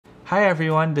Hi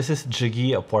everyone, this is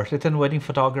Jiggie, a portrait and wedding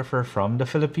photographer from the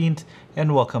Philippines,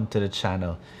 and welcome to the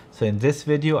channel. So in this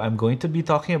video, I'm going to be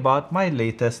talking about my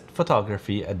latest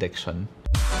photography addiction.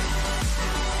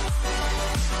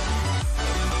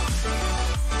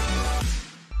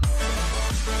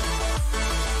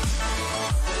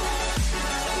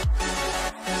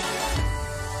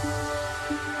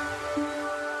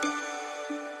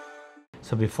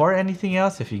 So before anything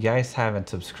else, if you guys haven't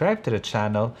subscribed to the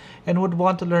channel and would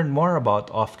want to learn more about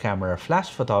off-camera flash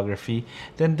photography,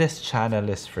 then this channel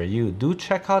is for you. Do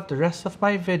check out the rest of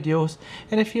my videos,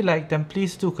 and if you like them,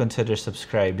 please do consider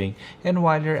subscribing, and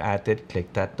while you're at it,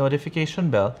 click that notification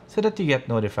bell so that you get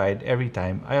notified every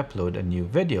time I upload a new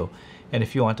video. And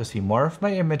if you want to see more of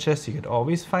my images, you could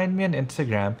always find me on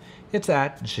Instagram. It's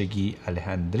at Jiggie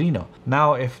Alejandrino.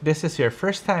 Now, if this is your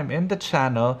first time in the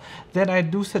channel, then I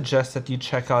do suggest that you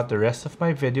check out the rest of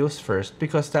my videos first,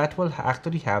 because that will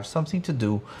actually have something to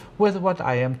do with what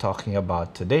I am talking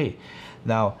about today.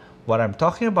 Now, what I'm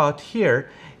talking about here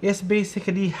is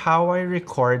basically how I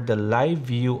record the live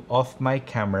view of my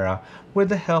camera with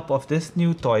the help of these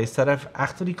new toys that I've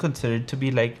actually considered to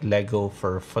be like Lego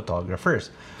for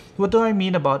photographers. What do I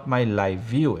mean about my live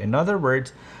view? In other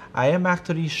words, I am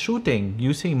actually shooting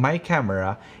using my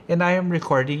camera and I am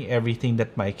recording everything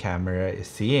that my camera is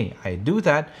seeing. I do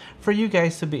that for you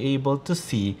guys to be able to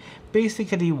see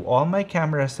basically all my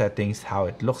camera settings, how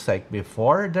it looks like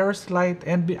before there was light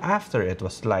and after it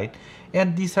was light.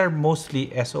 And these are mostly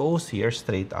SOOC, or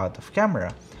straight out of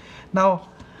camera. Now,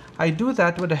 I do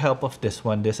that with the help of this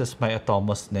one. This is my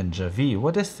Atomos Ninja V.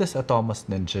 What is this Atomos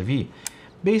Ninja V?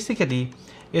 Basically,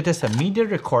 it is a media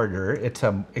recorder. It's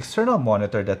an external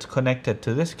monitor that's connected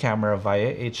to this camera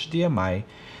via HDMI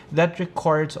that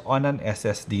records on an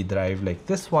SSD drive like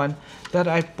this one that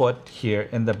I put here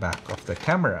in the back of the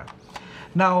camera.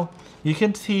 Now, you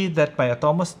can see that my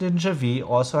Atomos Ninja V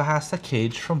also has a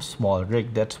cage from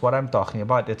Smallrig. That's what I'm talking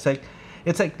about. It's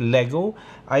like Lego.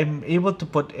 I'm able to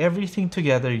put everything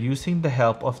together using the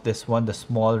help of this one, the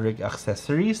Smallrig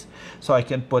Accessories. So I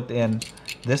can put in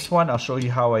this one. I'll show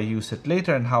you how I use it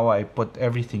later and how I put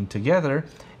everything together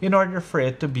in order for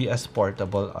it to be as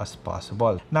portable as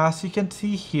possible. Now, as you can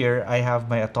see here, I have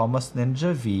my Atomos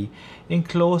Ninja V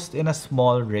enclosed in a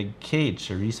Smallrig cage.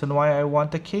 The reason why I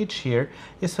want a cage here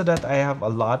is so that I have a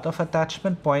lot of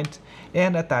attachment points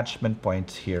and attachment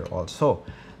points here also.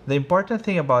 The important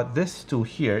thing about this two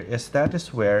here is that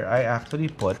is where I actually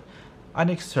put an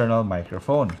external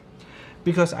microphone,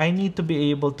 because I need to be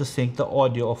able to sync the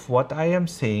audio of what I am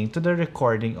saying to the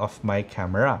recording of my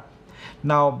camera.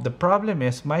 Now, the problem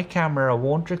is my camera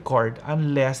won't record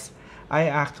unless I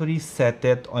actually set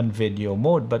it on video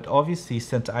mode. But obviously,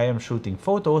 since I am shooting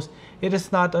photos, it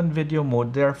is not on video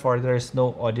mode. Therefore, there is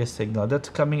no audio signal that's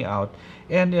coming out,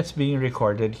 and it's being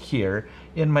recorded here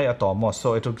in my Atomos.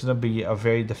 So it's going to be a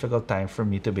very difficult time for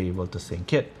me to be able to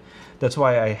sync it. That's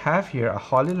why I have here a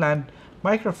Hollyland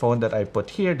microphone that I put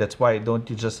here. That's why don't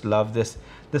you just love this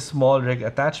Smallrig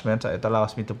attachment. It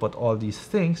allows me to put all these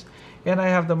things, and I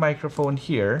have the microphone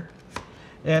here,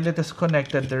 and it is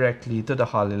connected directly to the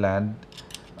Hollyland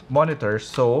monitor,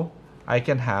 so I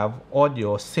can have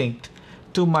audio synced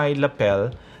to my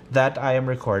lapel that I am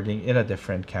recording in a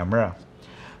different camera.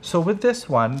 So with this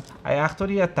one, I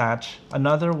actually attach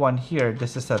another one here.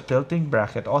 This is a tilting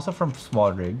bracket, also from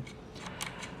Smallrig.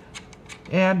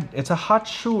 And it's a hot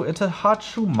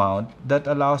shoe mount that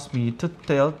allows me to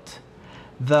tilt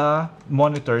the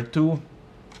monitor to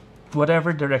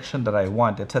whatever direction that I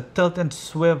want. It's a tilt and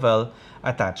swivel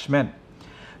attachment.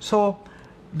 So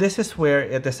this is where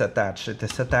it is attached. It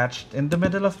is attached in the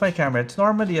middle of my camera. It's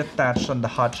normally attached on the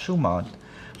hot shoe mount,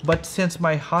 but since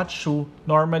my hot shoe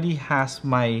normally has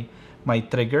my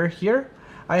trigger here,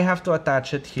 I have to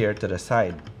attach it here to the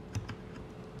side,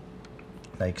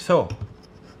 like so.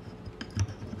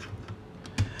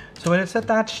 So when it's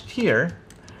attached here,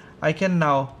 I can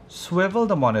now swivel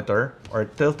the monitor or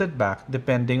tilt it back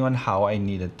depending on how I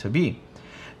need it to be.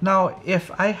 Now,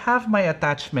 if I have my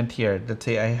attachment here, let's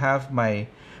say I have my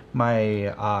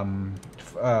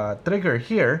trigger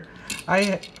here,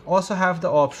 I also have the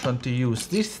option to use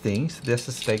these things. This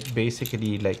is like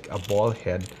basically like a ball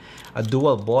head, a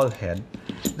dual ball head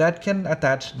that can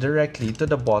attach directly to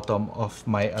the bottom of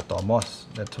my Atomos.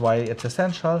 That's why it's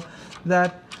essential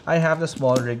that I have the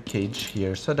Smallrig cage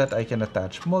here so that I can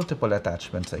attach multiple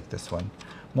attachments like this one,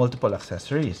 multiple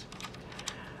accessories.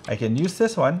 I can use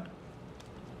this one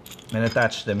and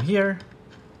attach them here,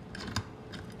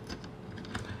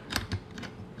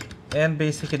 and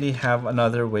basically have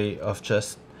another way of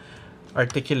just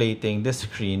articulating the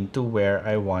screen to where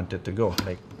I want it to go.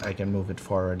 Like I can move it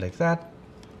forward like that,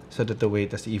 so that the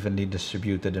weight is evenly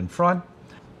distributed in front.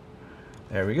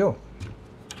 There we go.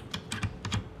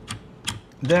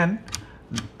 Then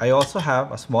I also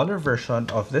have a smaller version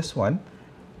of this one.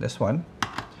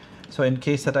 So in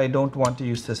case that I don't want to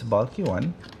use this bulky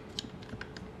one,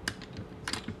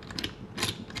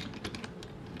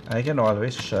 I can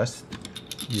always just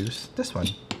use this one.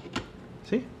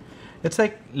 See? It's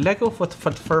like Lego for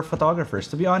photographers.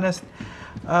 To be honest,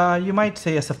 you might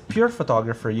say as a pure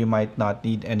photographer, you might not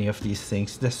need any of these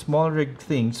things. The Smallrig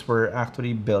things were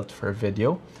actually built for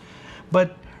video.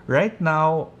 But right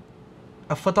now,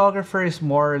 a photographer is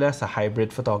more or less a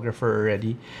hybrid photographer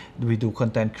already. We do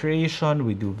content creation,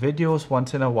 we do videos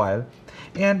once in a while.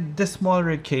 And this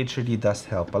Smallrig cage really does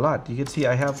help a lot. You can see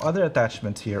I have other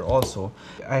attachments here also.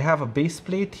 I have a base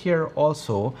plate here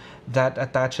also that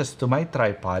attaches to my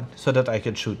tripod so that I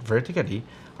can shoot vertically.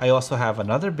 I also have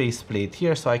another base plate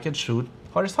here so I can shoot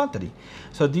horizontally.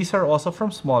 So these are also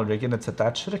from Smallrig and it's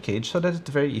attached to the cage so that it's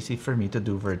very easy for me to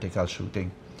do vertical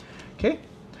shooting. Okay,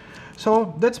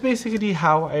 so that's basically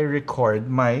how I record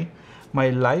my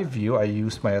live view. I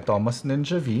use my Atomos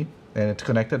Ninja V and it's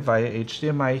connected via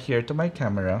HDMI here to my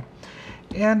camera.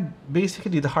 And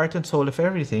basically the heart and soul of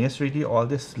everything is really all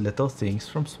these little things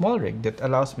from Smallrig that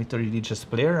allows me to really just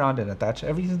play around and attach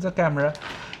everything to the camera.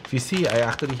 If you see, I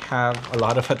actually have a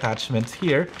lot of attachments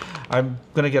here. I'm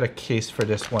gonna get a case for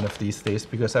this one of these days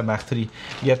because I'm actually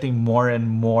getting more and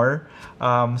more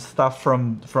stuff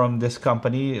from this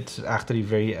company. It's actually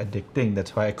very addicting.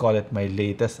 That's why I call it my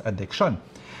latest addiction,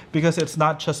 because it's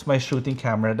not just my shooting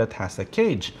camera that has a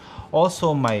cage.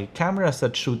 Also, my cameras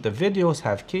that shoot the videos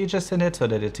have cages in it so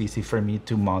that it's easy for me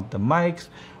to mount the mics,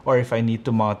 or if I need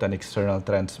to mount an external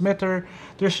transmitter.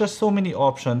 There's just so many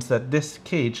options that this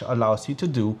cage allows you to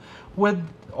do with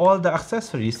all the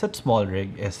accessories that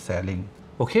Smallrig is selling.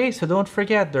 Okay, so don't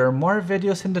forget, there are more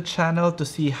videos in the channel to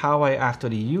see how I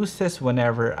actually use this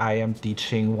whenever I am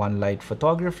teaching one light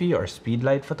photography or speed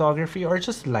light photography or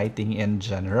just lighting in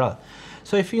general.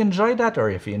 So if you enjoyed that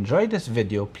or if you enjoyed this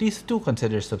video, please do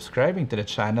consider subscribing to the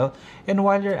channel, and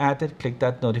while you're at it, click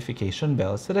that notification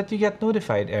bell so that you get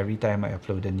notified every time I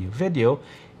upload a new video.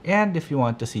 And if you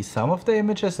want to see some of the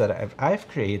images that I've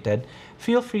created,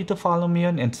 feel free to follow me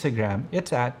on Instagram.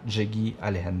 It's at Jiggie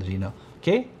Alejandrino.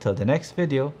 Okay, till the next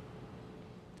video.